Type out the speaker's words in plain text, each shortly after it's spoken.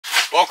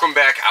Welcome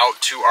back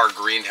out to our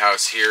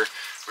greenhouse here.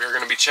 We are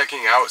going to be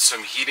checking out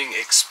some heating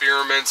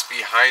experiments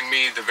behind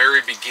me, the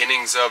very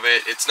beginnings of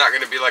it. It's not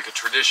going to be like a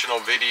traditional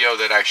video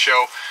that I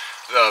show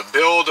the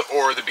build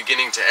or the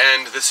beginning to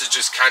end. This is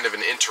just kind of an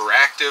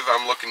interactive.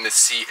 I'm looking to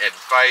see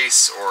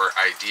advice or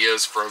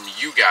ideas from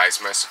you guys,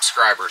 my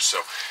subscribers. So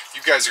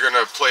you guys are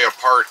going to play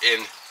a part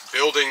in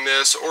building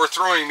this or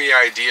throwing me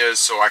ideas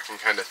so I can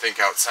kind of think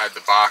outside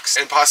the box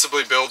and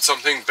possibly build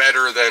something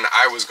better than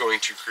I was going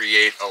to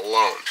create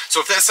alone. So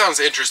if that sounds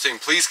interesting,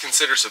 please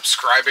consider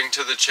subscribing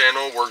to the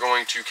channel. We're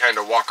going to kind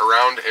of walk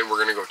around and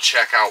we're going to go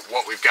check out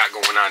what we've got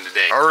going on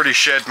today. I already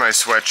shed my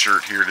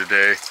sweatshirt here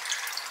today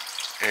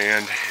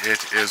and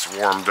it is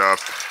warmed up.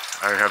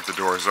 I have the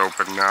doors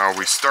open now.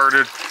 We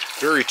started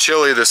very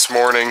chilly this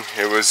morning.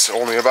 It was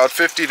only about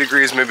 50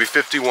 degrees, maybe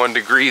 51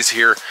 degrees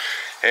here.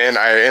 And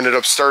I ended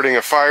up starting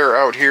a fire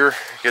out here,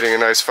 getting a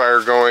nice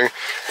fire going.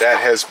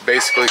 That has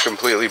basically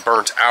completely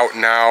burnt out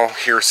now,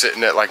 here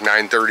sitting at like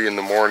 9:30 in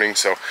the morning.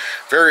 So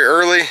very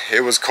early,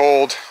 it was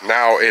cold,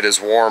 now it is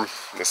warm.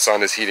 The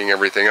sun is heating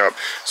everything up.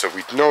 So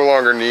we no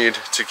longer need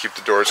to keep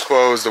the doors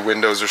closed. The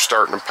windows are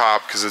starting to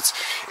pop because it's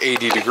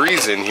 80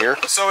 degrees in here.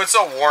 So it's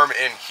so warm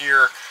in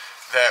here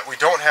that we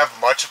don't have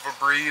much of a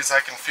breeze.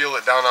 I can feel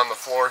it down on the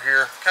floor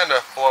here, kind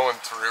of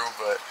blowing through,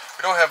 but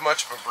we don't have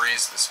much of a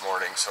breeze this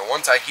morning. So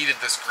once I heated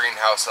this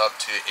greenhouse up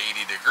to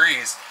 80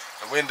 degrees,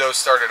 the windows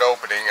started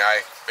opening.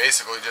 I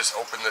basically just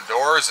opened the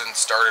doors and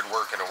started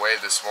working away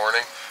this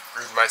morning.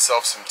 Brewed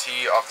myself some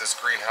tea off this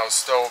greenhouse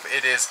stove.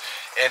 It is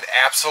an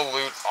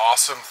absolute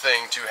awesome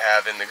thing to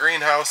have in the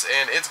greenhouse,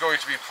 and it's going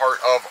to be part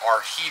of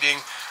our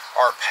heating,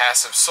 our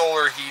passive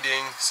solar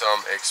heating,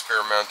 some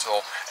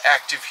experimental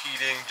active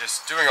heating,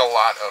 just doing a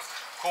lot of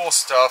cool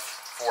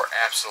stuff for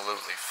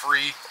absolutely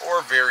free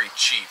or very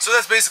cheap. So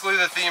that's basically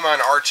the theme on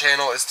our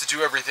channel, is to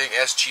do everything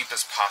as cheap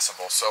as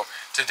possible. So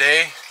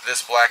today,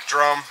 this black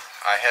drum,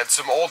 I had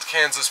some old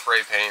cans of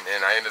spray paint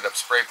and I ended up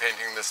spray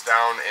painting this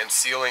down and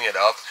sealing it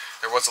up.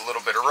 There was a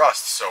little bit of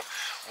rust, so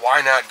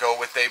why not go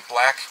with a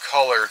black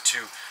color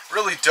to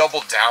really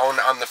double down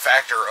on the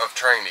factor of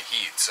trying to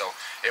heat. So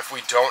if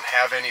we don't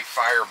have any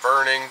fire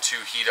burning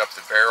to heat up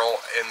the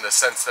barrel in the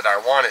sense that I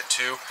want it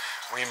to,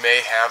 we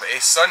may have a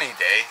sunny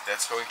day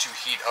that's going to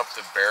heat up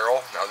the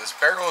barrel. Now this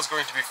barrel is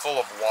going to be full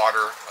of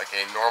water, like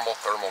a normal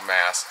thermal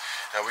mass.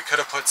 Now we could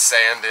have put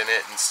sand in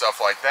it and stuff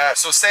like that.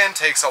 So sand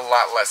takes a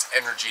lot less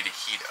energy to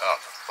heat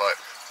up, but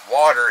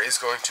water is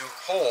going to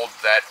hold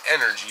that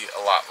energy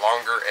a lot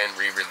longer and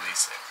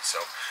re-release it.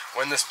 So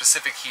when the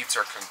specific heats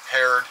are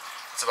compared,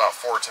 it's about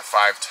 4 to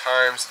 5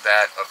 times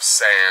that of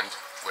sand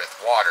with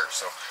water.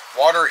 So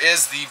water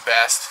is the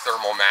best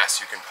thermal mass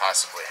you can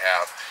possibly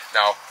have.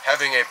 Now,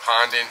 having a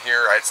pond in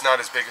here, it's not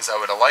as big as I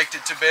would have liked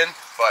it to be,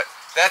 but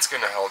that's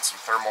going to hold some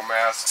thermal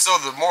mass. So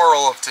the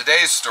moral of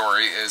today's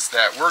story is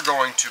that we're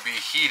going to be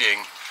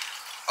heating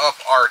up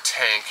our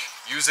tank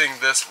using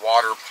this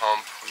water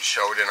pump we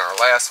showed in our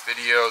last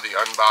video, the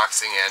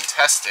unboxing and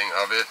testing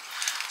of it.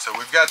 So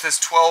we've got this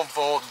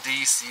 12-volt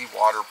DC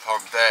water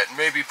pump that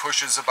maybe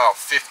pushes about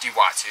 50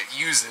 watts. It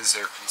uses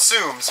or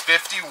consumes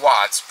 50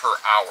 watts per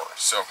hour.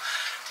 So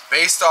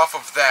based off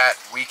of that,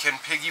 we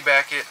can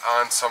piggyback it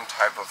on some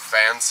type of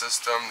fan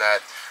system that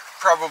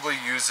probably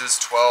uses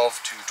 12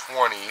 to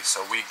 20,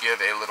 so we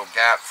give a little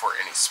gap for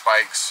any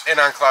spikes. And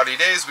on cloudy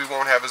days, we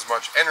won't have as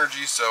much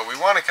energy, so we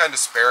want to kind of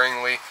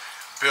sparingly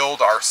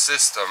build our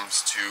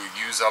systems to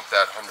use up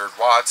that 100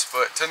 watts,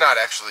 but to not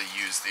actually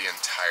use the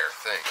entire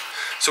thing.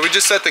 So we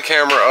just set the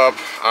camera up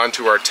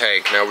onto our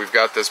tank. Now we've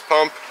got this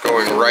pump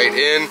going right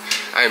in.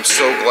 I am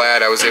so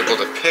glad I was able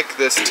to pick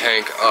this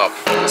tank up.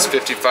 This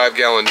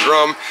 55-gallon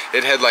drum,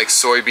 it had like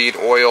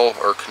soybean oil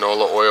or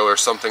canola oil or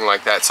something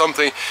like that.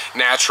 Something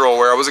natural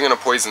where I wasn't going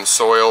to poison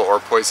soil or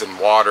poison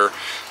water.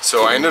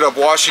 So I ended up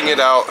washing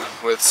it out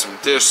with some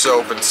dish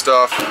soap and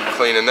stuff,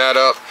 cleaning that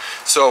up.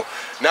 So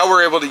now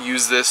we're able to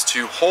use this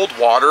to hold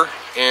water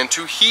and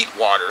to heat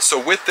water.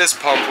 So with this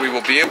pump, we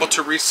will be able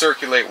to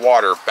recirculate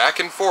water back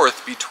and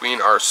forth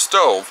between our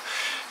stove.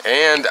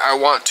 And I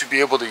want to be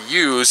able to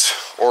use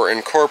or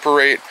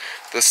incorporate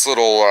this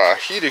little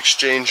heat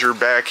exchanger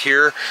back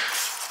here.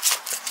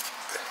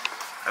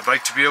 I'd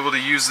like to be able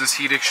to use this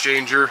heat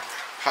exchanger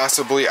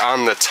possibly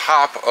on the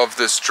top of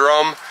this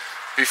drum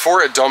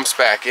before it dumps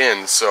back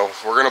in. So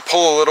we're going to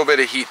pull a little bit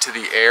of heat to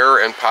the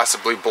air and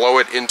possibly blow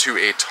it into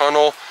a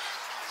tunnel.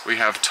 We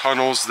have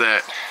tunnels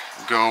that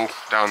go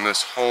down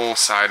this whole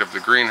side of the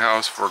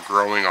greenhouse for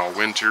growing all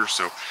winter.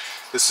 So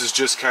this is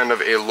just kind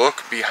of a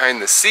look behind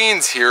the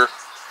scenes here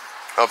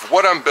of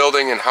what I'm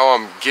building and how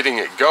I'm getting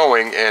it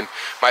going and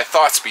my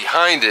thoughts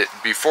behind it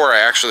before I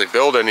actually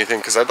build anything,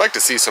 because I'd like to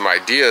see some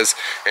ideas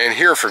and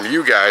hear from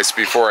you guys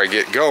before I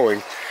get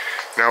going.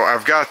 Now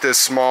I've got this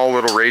small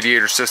little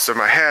radiator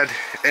system. I had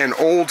an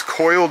old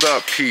coiled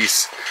up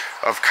piece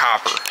of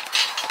copper,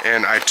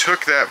 and I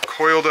took that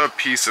coiled up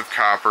piece of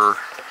copper.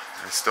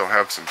 I still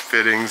have some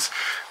fittings.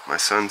 My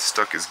son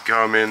stuck his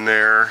gum in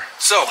there.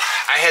 So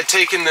I had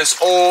taken this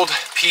old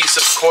piece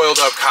of coiled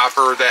up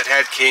copper that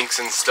had kinks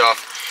and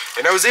stuff,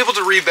 And I was able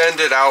to rebend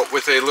it out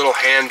with a little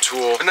hand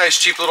tool, a nice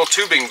cheap little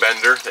tubing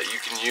bender that you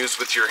can use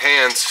with your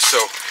hands. So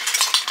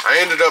I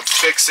ended up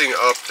fixing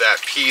up that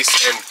piece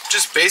and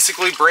just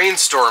basically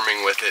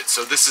brainstorming with it.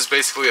 So this is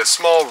basically a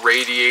small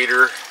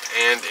radiator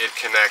and it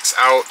connects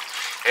out.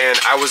 And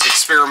I was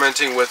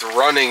experimenting with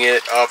running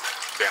it up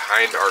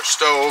behind our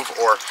stove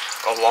or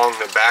along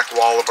the back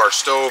wall of our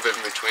stove in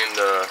between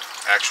the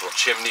actual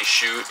chimney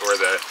chute or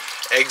the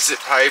exit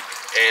pipe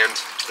and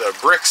the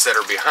bricks that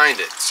are behind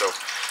it. So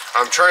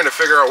I'm trying to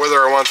figure out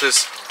whether I want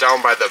this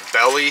down by the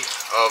belly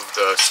of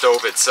the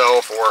stove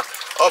itself or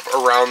up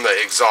around the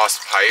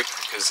exhaust pipe,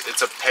 because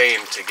it's a pain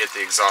to get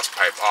the exhaust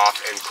pipe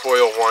off and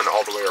coil one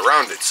all the way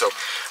around it. So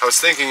I was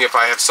thinking if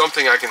I have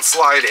something I can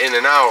slide in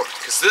and out,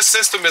 because this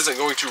system isn't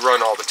going to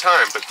run all the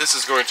time, but this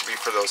is going to be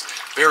for those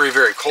very,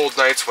 very cold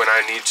nights when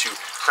I need to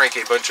crank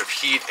a bunch of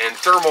heat and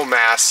thermal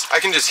mass.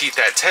 I can just heat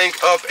that tank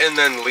up and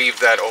then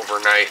leave that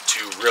overnight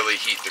to really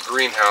heat the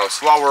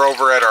greenhouse. While we're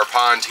over at our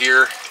pond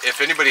here,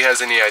 if anybody has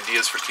any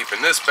ideas for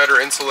keeping this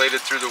better insulated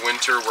through the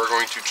winter, we're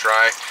going to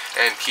try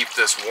and keep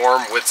this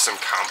warm with some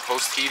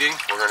compost heating.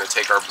 We're going to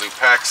take our Blue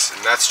PEX, and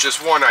that's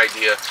just one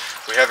idea.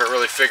 We haven't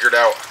really figured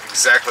out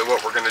exactly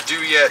what we're going to do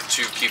yet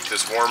to keep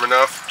this warm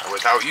enough.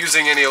 Without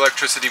using any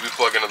electricity we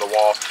plug into the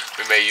wall,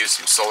 we may use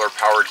some solar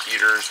powered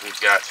heaters. We've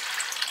got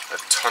a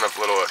ton of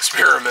little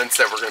experiments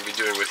that we're going to be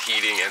doing with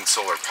heating and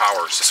solar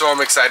power. So I'm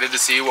excited to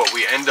see what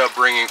we end up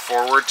bringing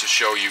forward to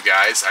show you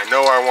guys. I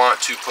know I want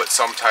to put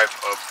some type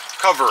of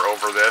cover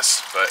over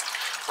this, but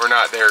we're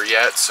not there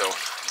yet, so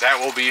that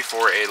will be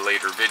for a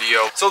later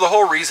video. So the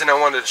whole reason I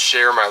wanted to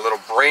share my little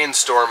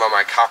brainstorm on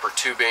my copper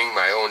tubing,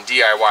 my own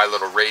DIY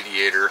little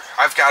radiator,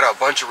 I've got a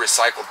bunch of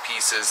recycled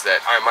pieces that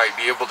I might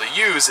be able to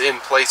use in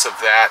place of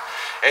that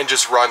and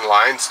just run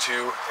lines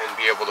to and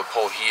be able to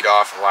pull heat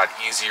off a lot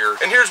easier.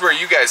 And here's where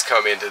you guys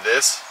come into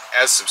this.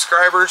 As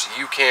subscribers,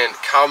 you can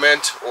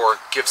comment or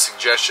give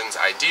suggestions,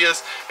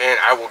 ideas, and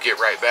I will get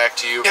right back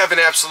to you. We have an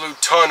absolute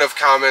ton of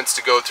comments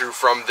to go through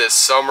from this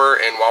summer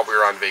and while we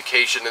were on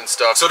vacation and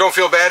stuff. So don't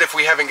feel bad if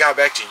we haven't got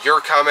back to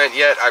your comment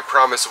yet. I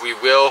promise we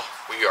will.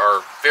 We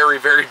are very,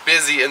 very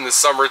busy in the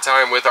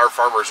summertime with our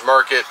farmers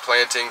market,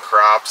 planting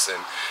crops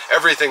and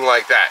everything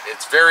like that.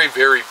 It's very,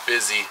 very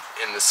busy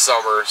in the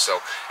summer. So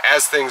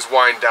as things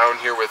wind down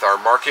here with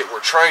our market, we're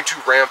trying to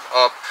ramp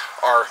up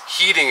our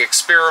heating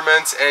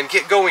experiments and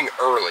get going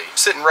early.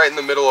 Sitting right in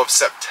the middle of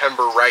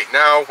September right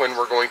now when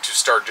we're going to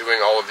start doing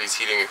all of these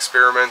heating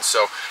experiments.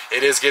 So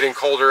it is getting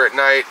colder at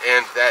night,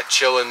 and that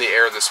chill in the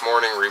air this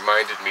morning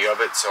reminded me of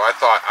it. So I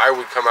thought I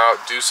would come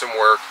out, do some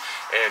work,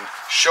 and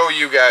show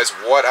you guys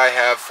what I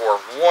have for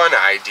one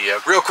idea.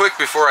 Real quick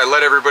before I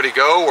let everybody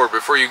go, or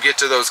before you get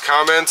to those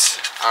comments,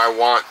 I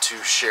want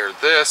to share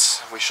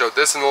this. We showed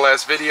this in the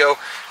last video.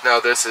 Now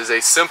this is a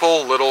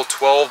simple little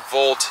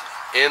 12-volt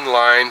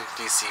inline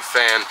DC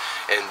fan,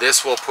 and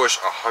this will push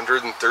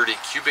 130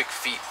 cubic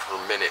feet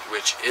per minute,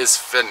 which is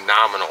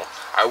phenomenal.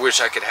 I wish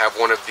I could have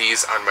one of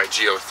these on my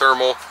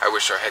geothermal. I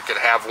wish I could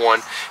have one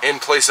in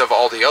place of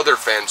all the other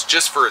fans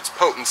just for its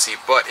potency,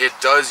 but it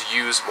does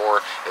use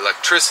more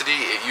electricity.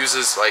 It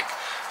uses like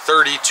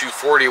 30 to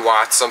 40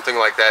 watts, something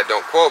like that.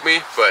 Don't quote me,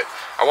 but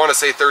I want to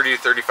say 30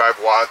 to 35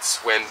 watts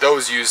when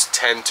those use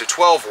 10 to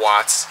 12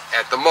 watts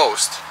at the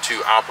most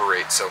to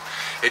operate. So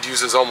it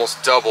uses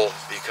almost double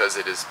because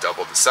it is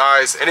double the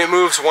size, and it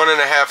moves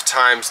 1.5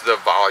 times the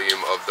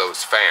volume of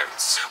those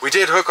fans. We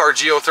did hook our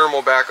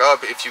geothermal back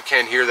up, if you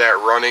can hear that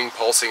running,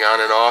 pulsing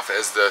on and off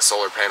as the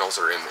solar panels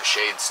are in the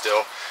shade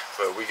still.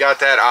 But we got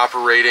that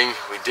operating.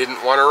 We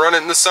didn't want to run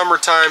it in the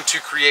summertime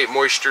to create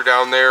moisture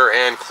down there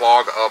and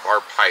clog up our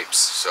pipes.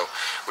 So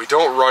we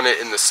don't run it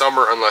in the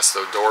summer unless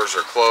the doors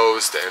are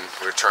closed and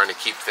we're trying to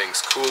keep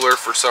things cooler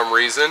for some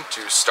reason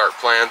to start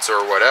plants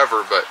or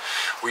whatever. But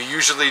we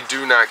usually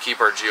do not keep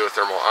our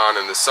geothermal on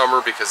in the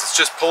summer because it's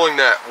just pulling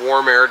that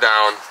warm air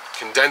down,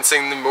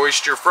 condensing the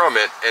moisture from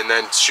it, and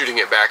then shooting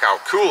it back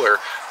out cooler.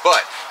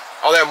 But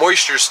all that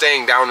moisture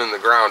staying down in the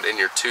ground in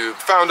your tube.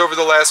 Found over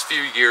the last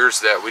few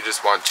years that we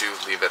just want to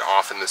leave it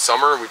off in the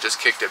summer. We just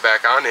kicked it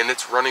back on and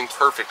it's running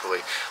perfectly.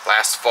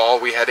 Last fall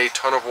we had a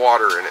ton of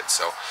water in it,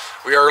 so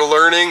we are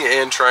learning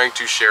and trying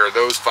to share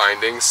those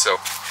findings. So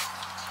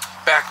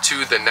back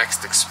to the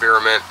next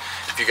experiment.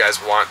 If you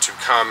guys want to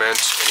comment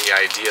any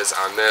ideas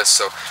on this.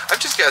 So I've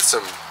just got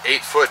some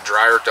 8-foot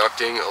dryer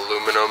ducting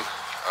aluminum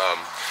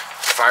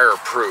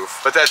fireproof,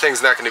 but that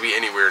thing's not going to be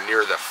anywhere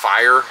near the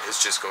fire.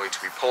 It's just going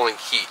to be pulling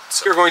heat.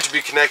 So you're going to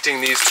be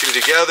connecting these two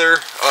together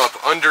up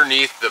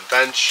underneath the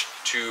bench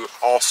to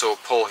also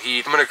pull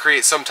heat. I'm going to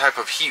create some type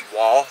of heat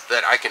wall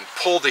that I can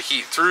pull the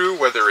heat through,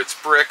 whether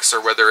it's bricks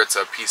or whether it's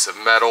a piece of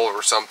metal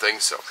or something.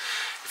 So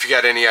if you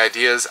got any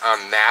ideas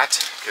on that,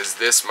 because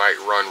this might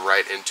run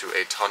right into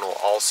a tunnel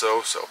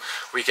also, so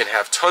we can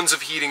have tons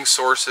of heating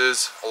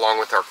sources along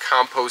with our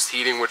compost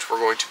heating, which we're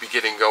going to be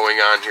getting going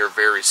on here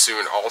very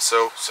soon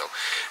also. So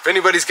if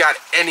anybody's got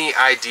any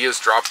ideas,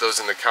 drop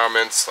those in the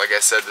comments. Like I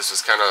said, this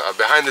was kind of a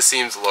behind the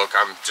scenes look.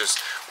 I'm just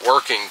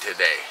working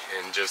today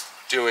and just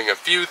doing a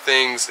few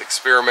things,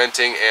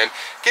 experimenting, and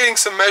getting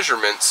some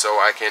measurements so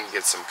I can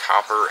get some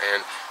copper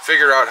and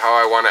figure out how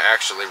I want to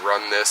actually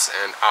run this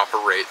and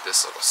operate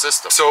this little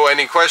system. So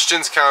any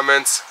questions,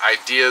 comments,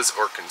 ideas,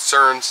 or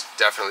concerns,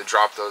 definitely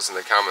drop those in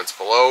the comments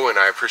below, and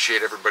I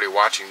appreciate everybody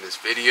watching this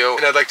video.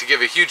 And I'd like to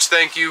give a huge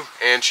thank you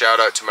and shout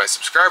out to my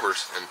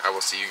subscribers, and I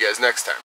will see you guys next time.